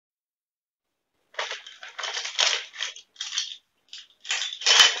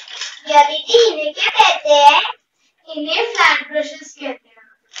इन्हें क्या कहते हैं? इन्हें फ्लैट ब्रशेस कहते हैं।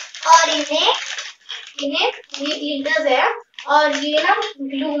 और इन्हें ये ग्लिटर्स है और ये ना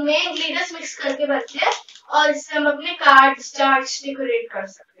ग्लू में ग्लिटर्स मिक्स करके बनते हैं और इससे हम अपने कार्ड स्टार्च डेकोरेट कर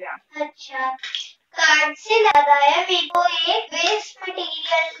सकते हैं। अच्छा, कार्ड से लगाया मेरे को एक वेस्ट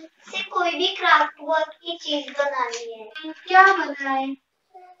मटेरियल से कोई भी क्राफ्ट वर्क की चीज बनानी है। क्या बनाए?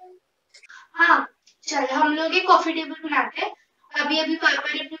 हाँ चल, हम लोग एक कॉफी टेबल बनाते हैं। अभी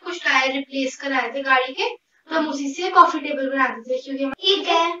पापा ने अपने कुछ टायर रिप्लेस कराए थे गाड़ी के, तो हम उसी से कॉफी टेबल बनाते थे क्योंकि ठीक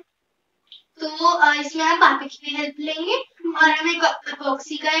है। तो इसमें हम पापा की भी हेल्प लेंगे और हम एक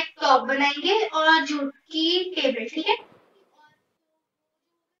एपॉक्सी का एक टॉप बनाएंगे और जूट की टेबल। ठीक है,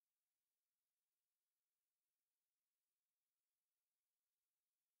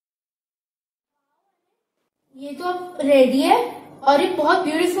 ये तो अब रेडी है और ये बहुत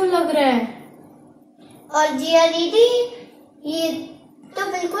ब्यूटीफुल लग रहा है। और जिया दीदी, ये तो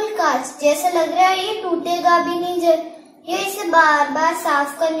बिल्कुल कांच जैसा लग रहा है, ये टूटेगा भी नहीं। ये इसे बार बार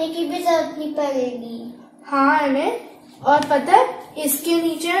साफ करने की भी जरूरत नहीं पड़ेगी। हाँ अने, और पता है इसके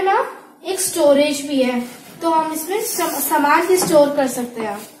नीचे ना एक स्टोरेज भी है, तो हम इसमें सामान भी स्टोर कर सकते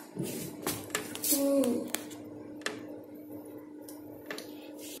हैं।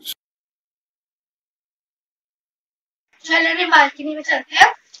 चल बालकनी में चलते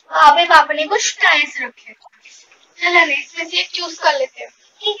हैं। वहाँ पे पापा ने कुछ टायर्स रखे। चल इसमें से एक चूज कर लेते हैं।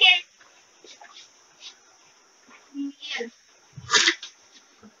 ठीक है।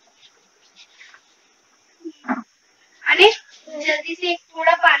 अरे जल्दी से एक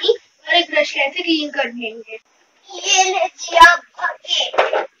थोड़ा पानी और एक ब्रश कैसे क्लीन कर लेंगे। ये ले जिया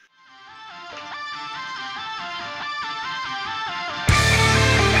भागे।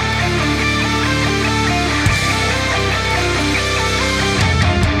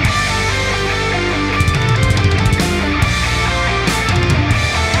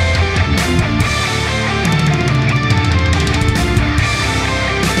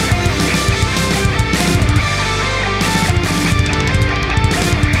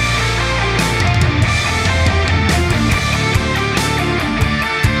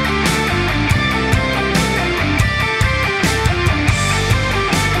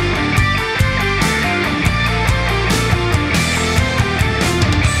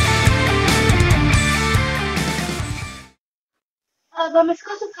 अब हम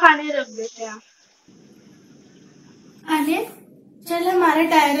इसको सुखाने रख देते हैं। अरे चल, हमारा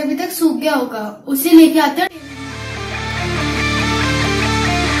टायर अभी तक सूख गया होगा, उसे लेके आते हैं।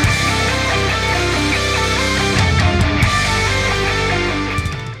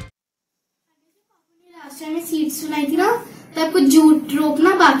 लास्ट टाइम में सीट्स बनाई थी ना, तब कुछ जूट रोप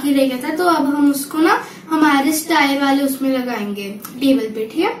ना बाकी रह गया था, तो अब हम उसको ना हमारे टायर वाले उसमें लगाएंगे टेबल पे।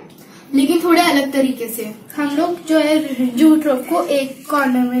 ठीक है, लेकिन थोड़े अलग तरीके से। हम लोग जो है जूट रोप को एक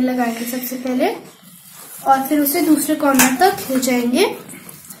कॉर्नर में लगाएंगे सबसे पहले, और फिर उसे दूसरे कॉर्नर तक खींचेंगे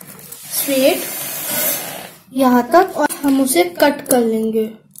स्ट्रेट यहाँ तक, और हम उसे कट कर लेंगे।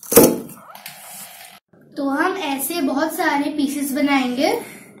 तो हम ऐसे बहुत सारे पीसेस बनाएंगे।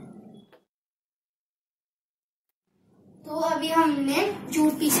 तो अभी हमने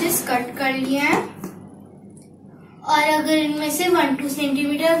जूट पीसेस कट कर लिए हैं, और अगर इनमें से 1-2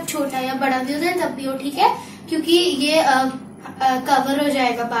 सेंटीमीटर छोटा या बड़ा भी होता है तब भी हो, ठीक है, क्योंकि ये कवर हो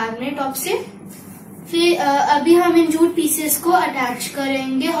जाएगा बाद में टॉप से। फिर अभी हम इन जूट पीसेस को अटैच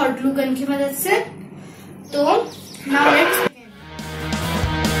करेंगे हॉट ग्लू गन की मदद से। तो नाउ लेट्स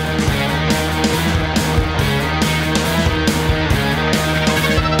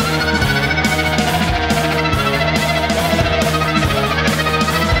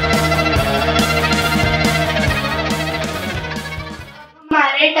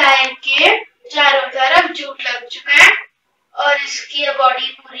टायर के चारों तरफ जूट लग चुका है और इसकी बॉडी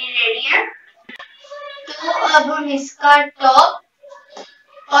पूरी रेडी है। तो अब हम इसका टॉप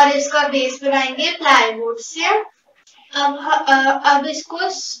और इसका बेस बनाएंगे प्लाईवुड से। अब इसको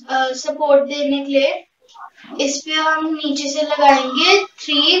सपोर्ट देने के लिए इस पे हम नीचे से लगाएंगे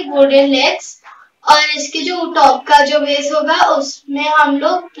 3 वुडन लेग्स, और इसके जो टॉप का जो बेस होगा उसमें हम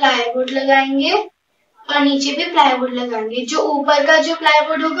लोग प्लाईवुड लगाएंगे और नीचे भी प्लाईवुड लगाएंगे। जो ऊपर का जो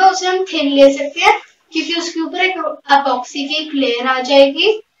प्लाईवुड होगा उसे हम थिन ले सकते हैं क्योंकि उसके ऊपर एक एपॉक्सी की एक लेयर आ जाएगी,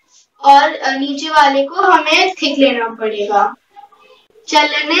 और नीचे वाले को हमें थिक लेना पड़ेगा।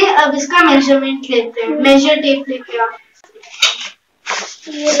 चलने अब इसका मेजरमेंट लेते हैं, मेजर टेप लेते हैं।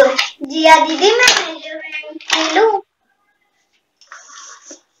 ये लो जिया दीदी, मैं मेजरमेंट ले लूं।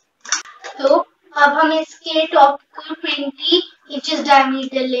 तो अब हम इसके टॉप को 20 इंचेस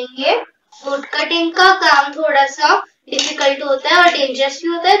डायमीटर लेंगे। वुड कटिंग का काम थोड़ा सा डिफिकल्ट होता है और डेंजरस भी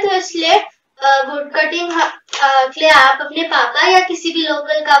होता है, तो इसलिए वुड कटिंग के लिए आप अपने पापा या किसी भी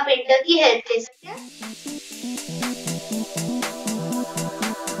लोकल कारपेंटर की हेल्प ले सकते हैं।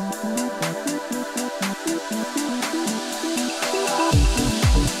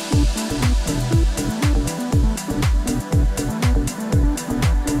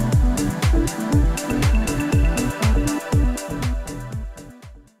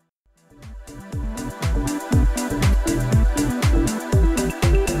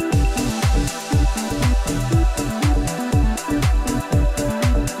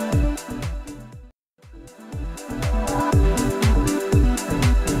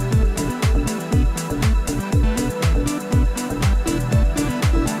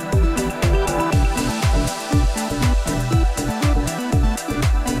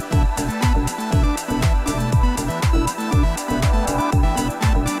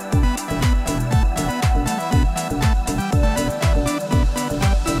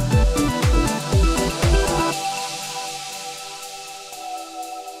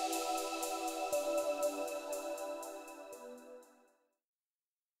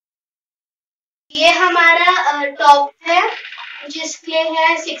 ये हमारा टॉप है जिसके है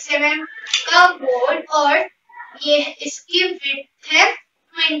 6 mm का बोर्ड और ये इसकी विड्थ है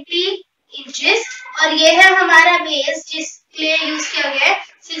 20 इंचेस और ये है हमारा बेस जिसके लिए यूज किया गया है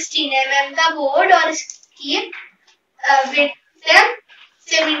 16 mm का बोर्ड और इसकी विड्थ है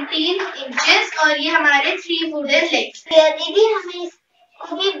 17 इंचेस और ये हमारे 3 वुडन लेग्स। दीदी हमें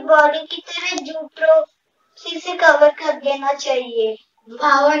इसको भी बॉडी की तरह जूट रोप से कवर कर देना चाहिए।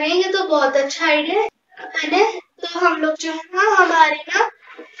 वाह नहीं, ये तो बहुत अच्छा आइडिया है। तो हम लोग जो है ना हमारे ना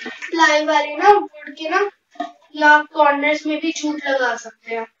प्लाई वाले ना वुड के ना या कॉर्नर्स में भी जूट लगा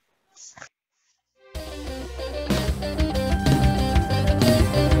सकते हैं।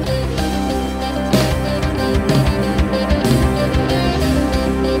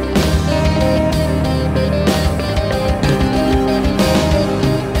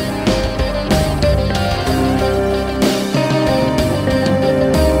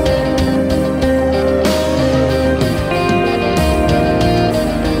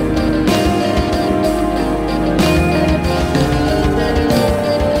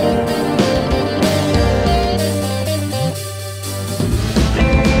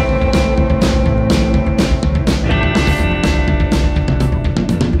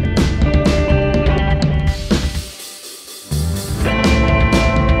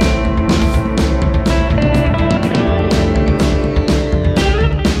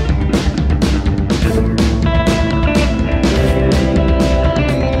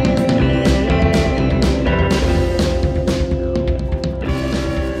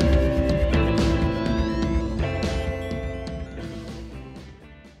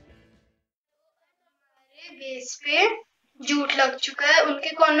 बेस पे जूट लग चुका है उनके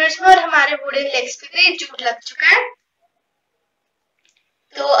कॉर्नर्स में और हमारे वुडन लेग्स पे भी जूट लग चुका है।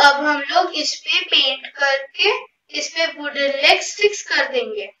 तो अब हम लोग इस पे पेंट करके इस पे वुडन लेग्स फिक्स कर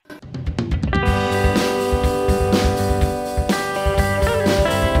देंगे।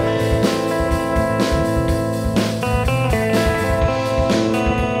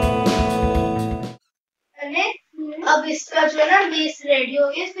 अब इसका जो है ना बेस रेडी हो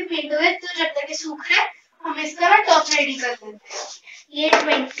गया, इस पे पेंट हो गया। तो जब तक ये सूख रहा है हम इसका ना टॉप रेडी कर देते हैं। ये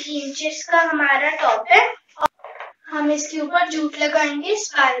 20 इंचेस का हमारा टॉप है और हम इसके ऊपर जूट लगाएंगे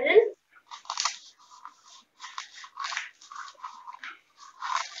स्पाइरल।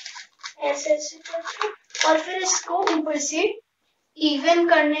 ऐसे ऐसे करके और फिर इसको ऊपर से इवन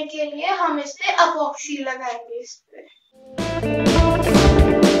करने के लिए हम इस पे अपॉक्सी लगाएंगे इस पे।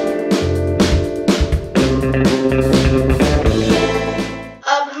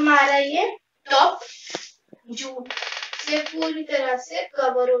 अब हमारा ये टॉप जूट से पूरी तरह से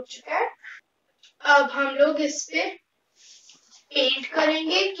कवर हो चुका है। अब हम लोग इस पे पेंट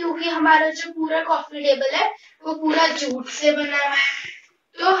करेंगे क्योंकि हमारा जो पूरा कॉफी टेबल है वो पूरा जूट से बना हुआ है।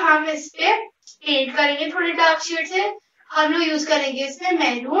 तो हम इस पे पेंट करेंगे थोड़ी डार्क शेड से। हम लोग यूज करेंगे इसमें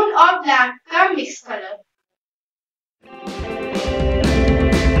मैरून और ब्लैक का मिक्स कलर।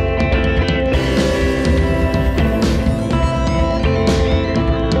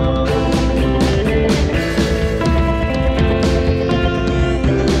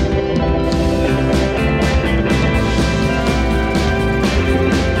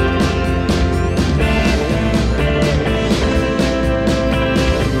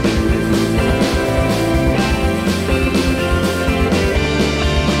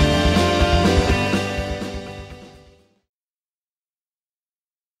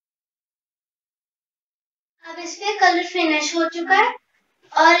 अब इसमें कलर फिनिश हो चुका है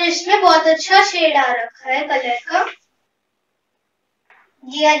और इसमें बहुत अच्छा शेड आ रखा है कलर का।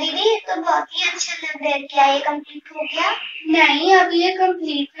 जिया दीदी तो बहुत ही अच्छा लग रहा है। क्या ये कंप्लीट हो गया? नहीं, अभी ये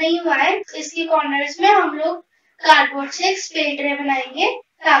कंप्लीट नहीं हुआ है। इसके कॉर्नर्स में हम लोग कार्डबोर्ड से एक स्पिल ट्रे बनाएंगे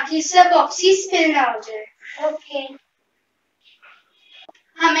ताकि इससे एपॉक्सी स्पिल ना हो जाए। ओके।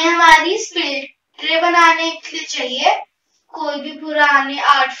 हमें हमारी स्पिल ट्रे बनाने के लिए चाहिए कोई भी पुराने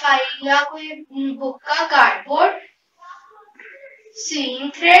आर्ट फाइल या कोई बुक का कार्डबोर्ड, स्विंग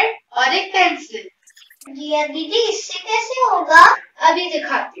थ्रेड और एक पेंसिल। जिया दीदी इससे कैसे होगा? अभी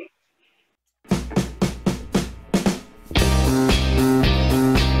दिखाती हूँ।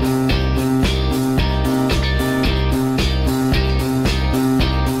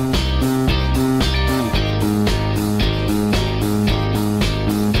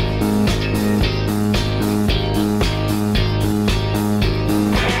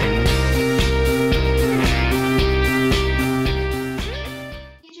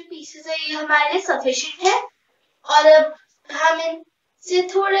 ये हमारे लिए सफिशिएंट है और अब हम इनसे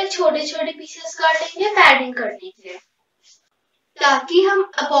थोड़े छोटे छोटे पीसेस काटेंगे पैडिंग करने के लिए ताकि हम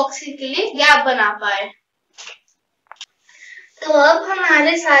एपॉक्सी के लिए गैप बना पाए। तो अब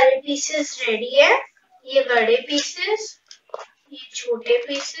हमारे सारे पीसेस रेडी है। ये बड़े पीसेस, ये छोटे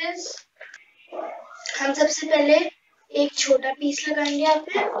पीसेस। हम सबसे पहले एक छोटा पीस लगाएंगे यहाँ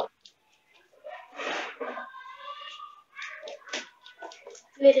पे,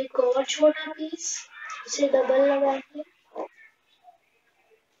 फिर एक और छोटा पीस, इसे डबल लगाएंगे,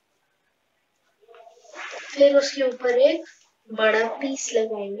 फिर उसके ऊपर एक बड़ा पीस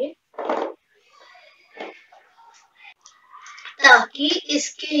लगाएंगे ताकि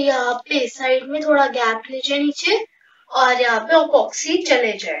इसके यहाँ पे साइड में थोड़ा गैप ले जाए नीचे और यहाँ पे एपॉक्सी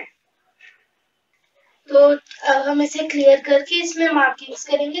चले जाए। तो अब हम इसे क्लियर करके इसमें मार्किंग्स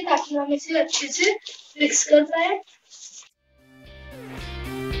करेंगे ताकि हम इसे अच्छे से फिक्स कर पाए।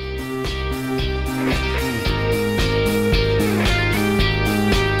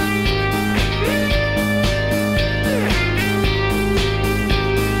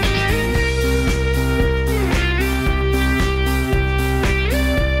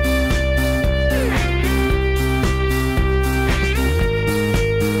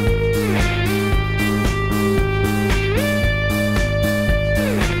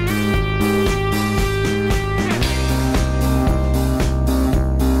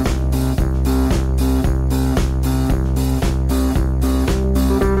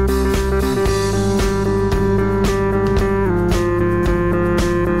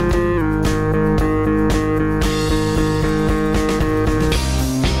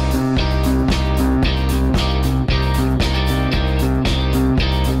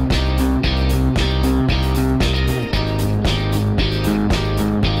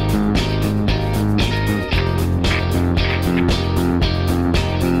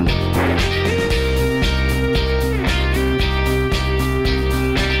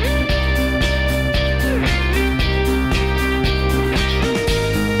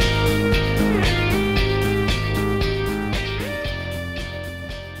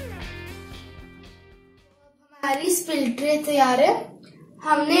 हमारी स्पिल ट्रे तैयार है।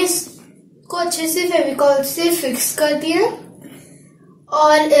 हमने इसको अच्छे से फेविकॉल से फिक्स कर दिया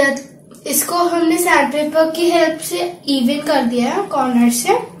और इसको हमने सैंड पेपर की हेल्प से इवन कर दिया है कॉर्नर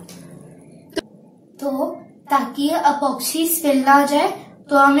से। तो ताकि एपॉक्सी स्पिल ना हो जाए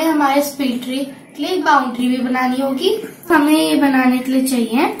तो हमें हमारे स्पिल ट्रे के लिए बाउंड्री भी बनानी होगी। हमें ये बनाने के लिए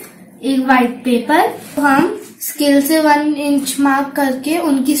चाहिए एक व्हाइट पेपर। तो हम स्केल से 1 इंच मार्क करके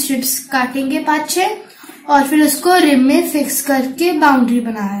उनकी स्ट्रिप्स काटेंगे 5-6 और फिर उसको रिम में फिक्स करके बाउंड्री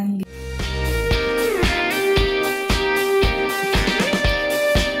बनाएंगे।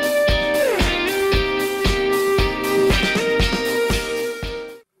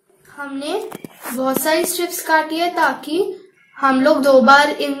 हमने बहुत सारी स्ट्रिप्स काटी है ताकि हम लोग 2 बार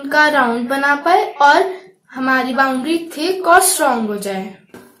इनका राउंड बना पाए और हमारी बाउंड्री थिक और स्ट्रॉन्ग हो जाए।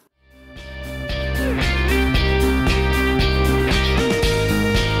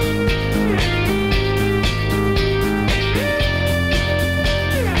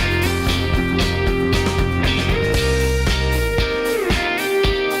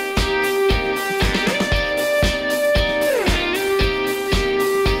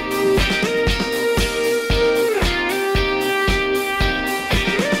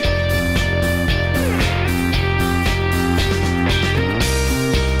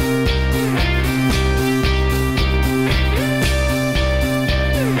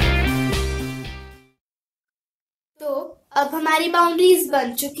 अब हमारी बाउंड्रीज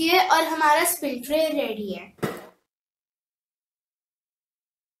बन चुकी है और हमारा स्पिल ट्रे रेडी है।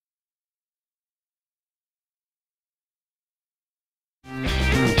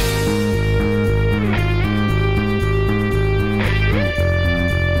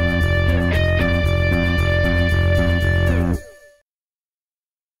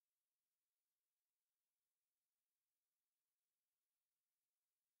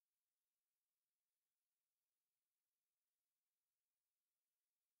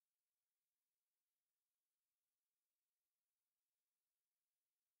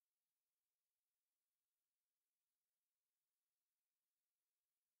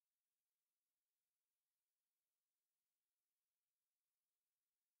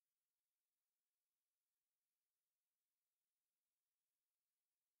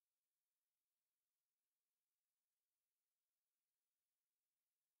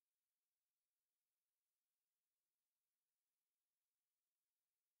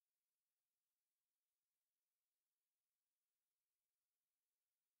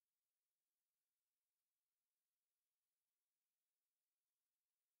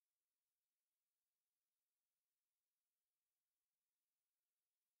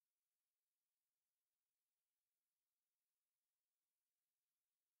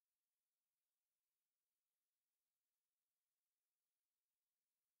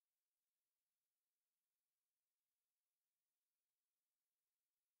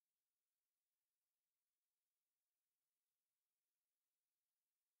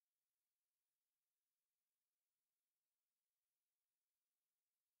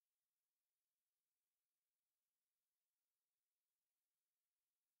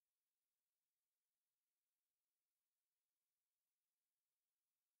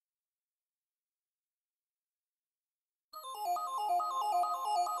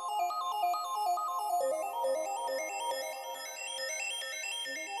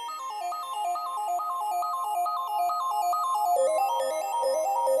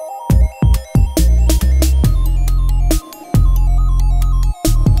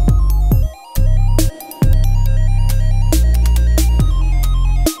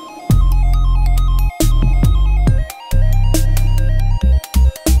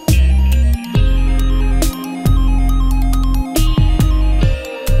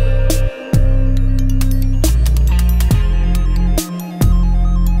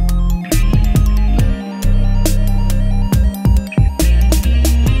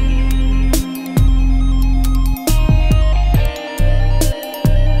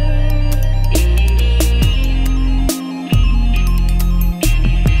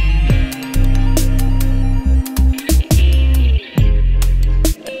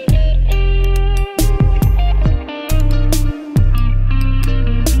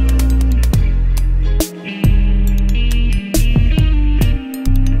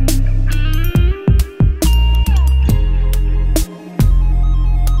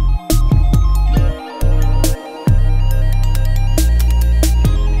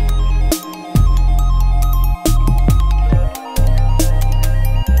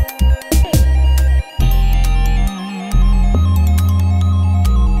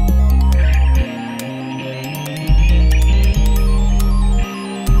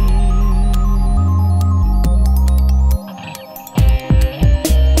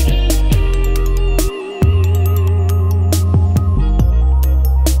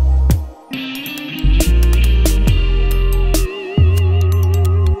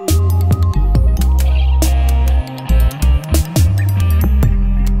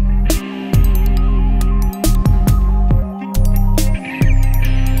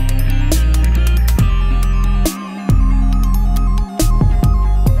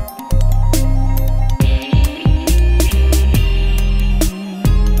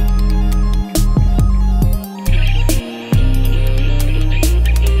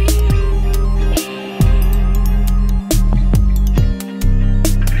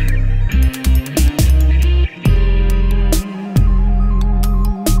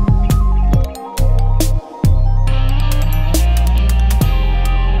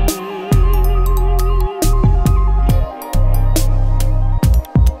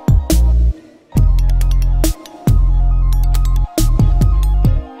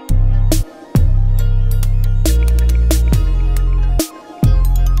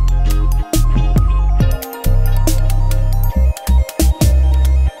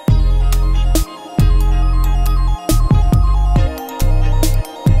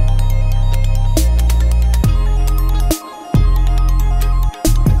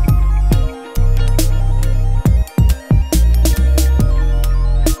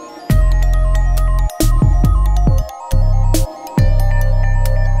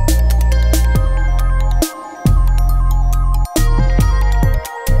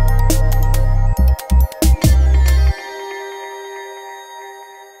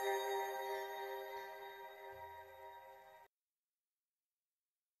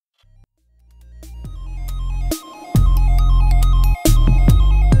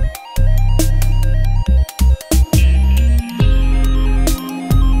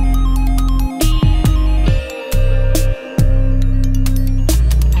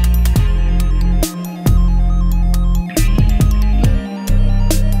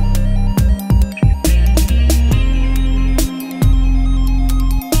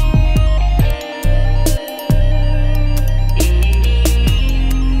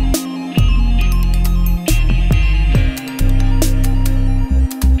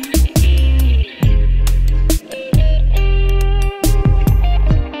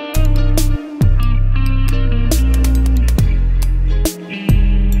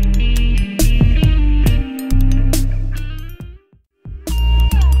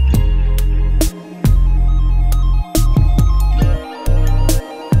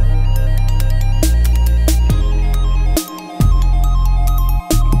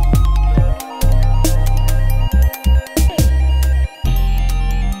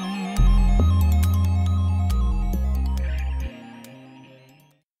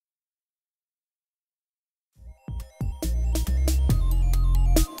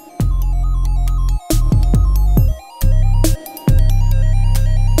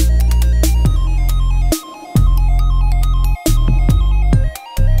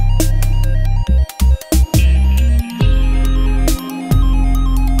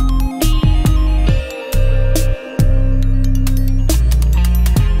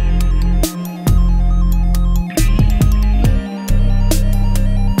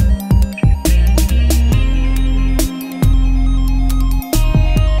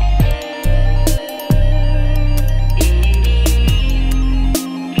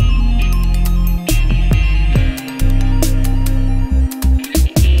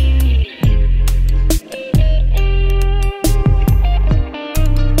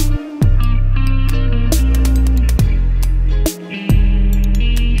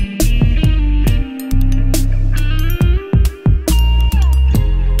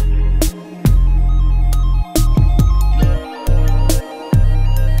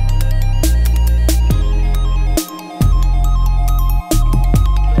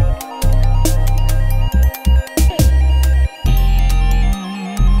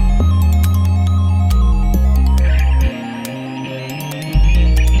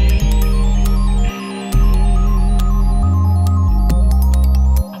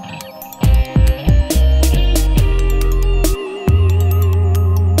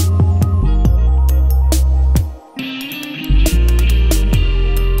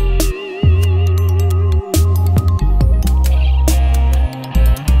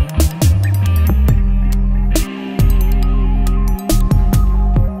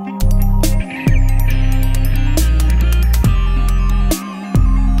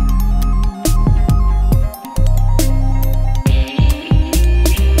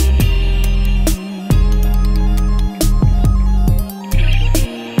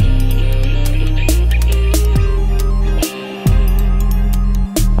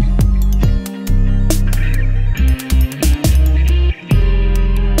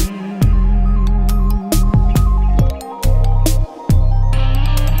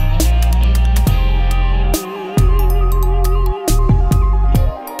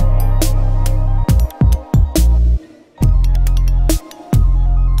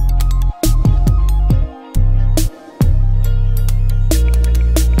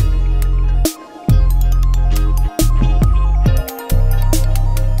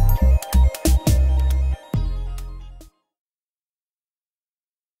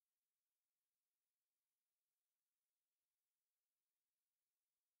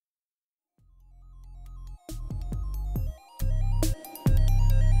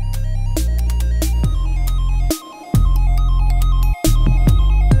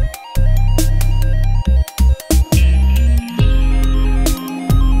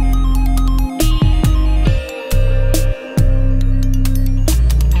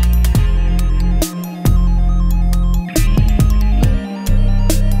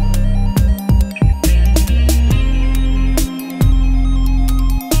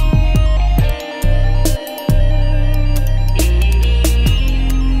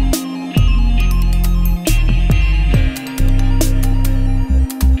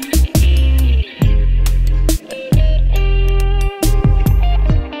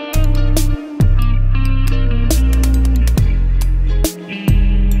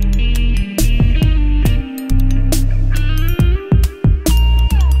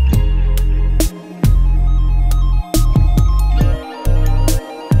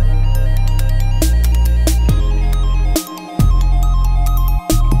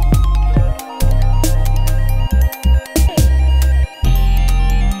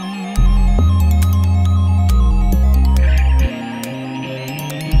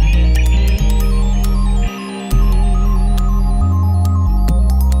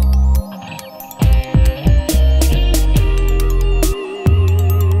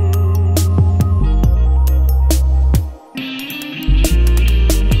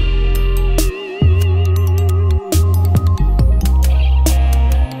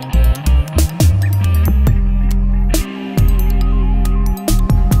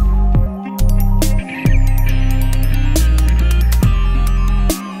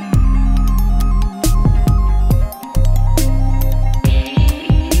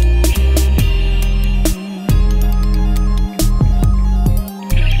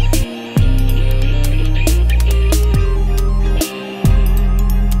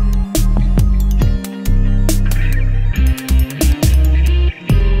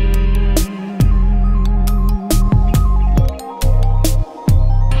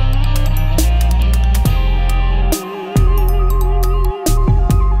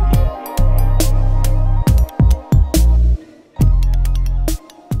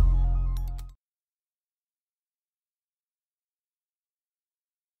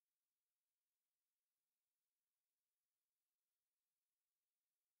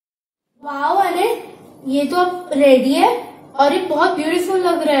 वाओ अने, ये तो अब रेडी है और ये बहुत ब्यूटीफुल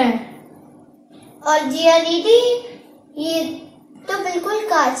लग रहा है। और जिया दीदी, ये तो बिल्कुल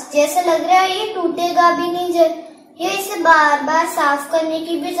कांच जैसा लग रहा है, ये टूटेगा भी नहीं। ये इसे बार बार साफ करने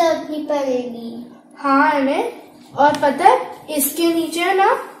की भी जरूरत नहीं पड़ेगी। हाँ अने, और पता है इसके नीचे ना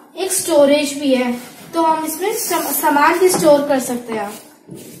एक स्टोरेज भी है, तो हम इसमें सामान भी स्टोर कर सकते हैं।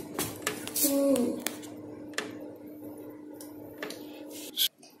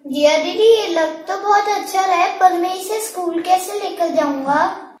 जिया दीदी, ये लग तो बहुत अच्छा रहा है, पर मैं इसे स्कूल कैसे लेकर जाऊंगा?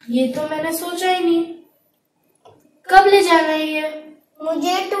 ये तो मैंने सोचा ही नहीं। कब ले जाना है ये?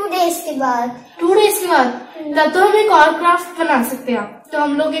 मुझे 2 डेज के बाद। 2 डेज के बाद? तब तो हम एक और क्राफ्ट बना सकते हैं। तो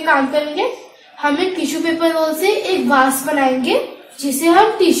हम लोग एक काम करेंगे, हम एक टिश्यू पेपर रोल से एक वास बनाएंगे, जिसे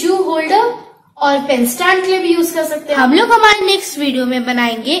हम टिश्यू होल्डर और पेन स्टैंड के लिए भी यूज कर सकते हैं। हम लोग हमारे नेक्स्ट वीडियो में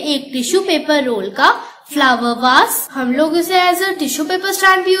बनाएंगे एक टिश्यू पेपर रोल का फ्लावर वास। हम लोग इसे as a tissue paper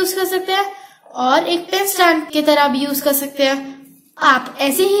stand भी यूज कर सकते हैं और एक पेन स्टैंड की तरह भी यूज कर सकते हैं। आप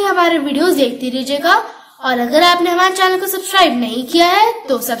ऐसे ही हमारे वीडियोस देखते रहिएगा, और अगर आपने हमारे चैनल को सब्सक्राइब नहीं किया है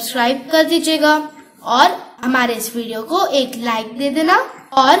तो सब्सक्राइब कर दीजिएगा, और हमारे इस वीडियो को एक लाइक दे देना,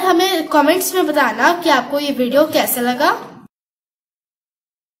 और हमें कमेंट्स में बताना कि आपको ये वीडियो कैसा लगा।